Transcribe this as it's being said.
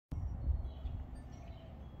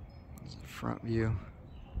There's a front view.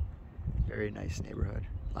 Very nice neighborhood.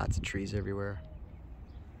 Lots of trees everywhere.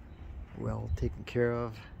 Well taken care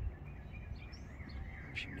of.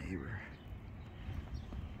 There's your neighbor.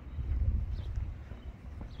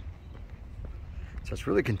 So it's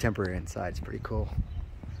really contemporary inside. It's pretty cool.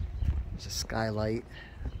 There's a skylight.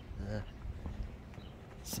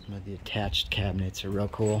 Some of the attached cabinets are real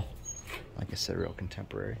cool. Like I said, real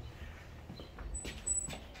contemporary.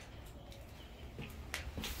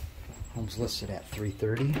 Home's listed at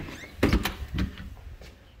 $330.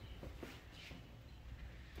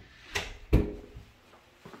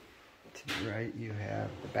 To the right, you have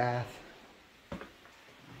the bath,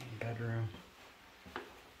 bedroom.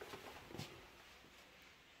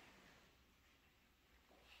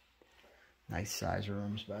 Nice size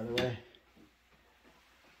rooms, by the way.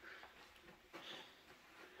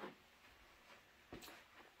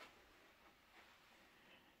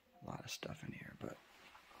 A lot of stuff in here, but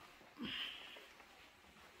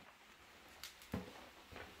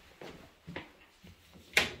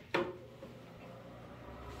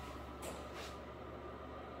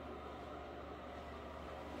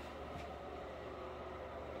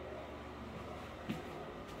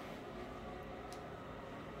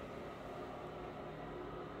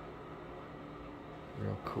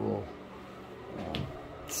real cool.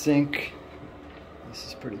 Sink. This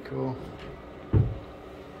is pretty cool.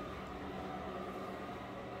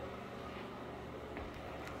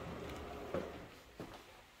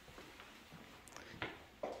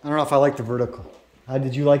 I don't know if I like the vertical.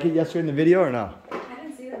 Did you like it yesterday in the video or no? I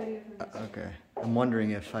didn't see the video from yesterday. Okay. I'm wondering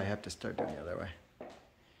if I have to start doing the other way.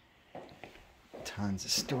 Tons of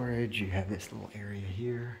storage. You have this little area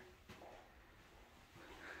here.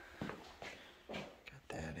 Got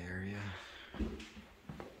that area.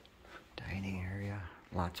 Dining area.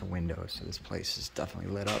 Lots of windows, so this place is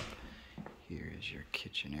definitely lit up. Here is your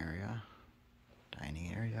kitchen area.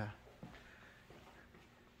 Dining area.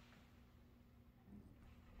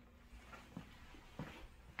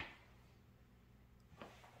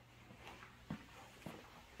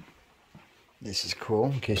 This is cool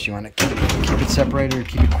in case you want to keep it separated or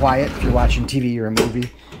keep it quiet. If you're watching TV or a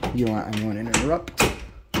movie, you don't want anyone to interrupt.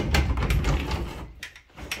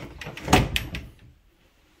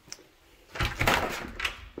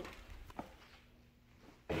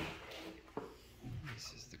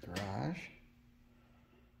 This is the garage.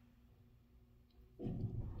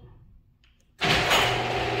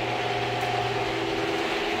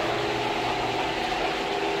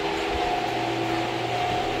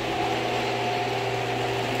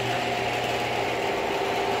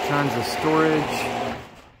 Tons of storage.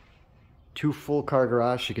 2 full car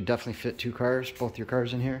garage. You could definitely fit 2 cars, both your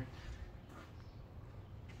cars in here.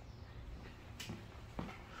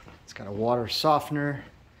 It's got a water softener,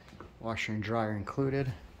 washer and dryer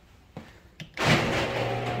included.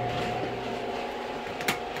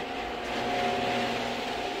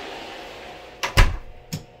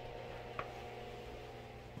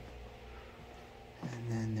 And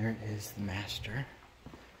then there is the master.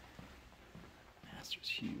 Master's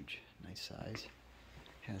huge, nice size.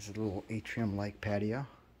 Has a little atrium-like patio.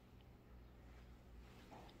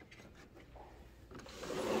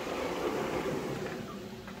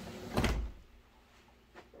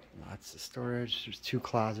 Lots of storage. There's 2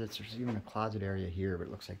 closets. There's even a closet area here, but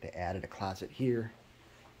it looks like they added a closet here.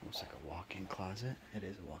 Looks like a walk-in closet. It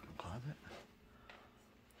is a walk-in closet.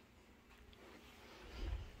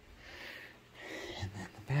 And then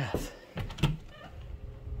the bath.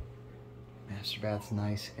 Master bath's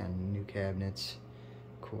nice. Got new cabinets.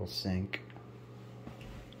 Cool sink.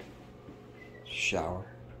 Shower.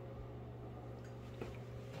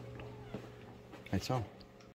 That's all.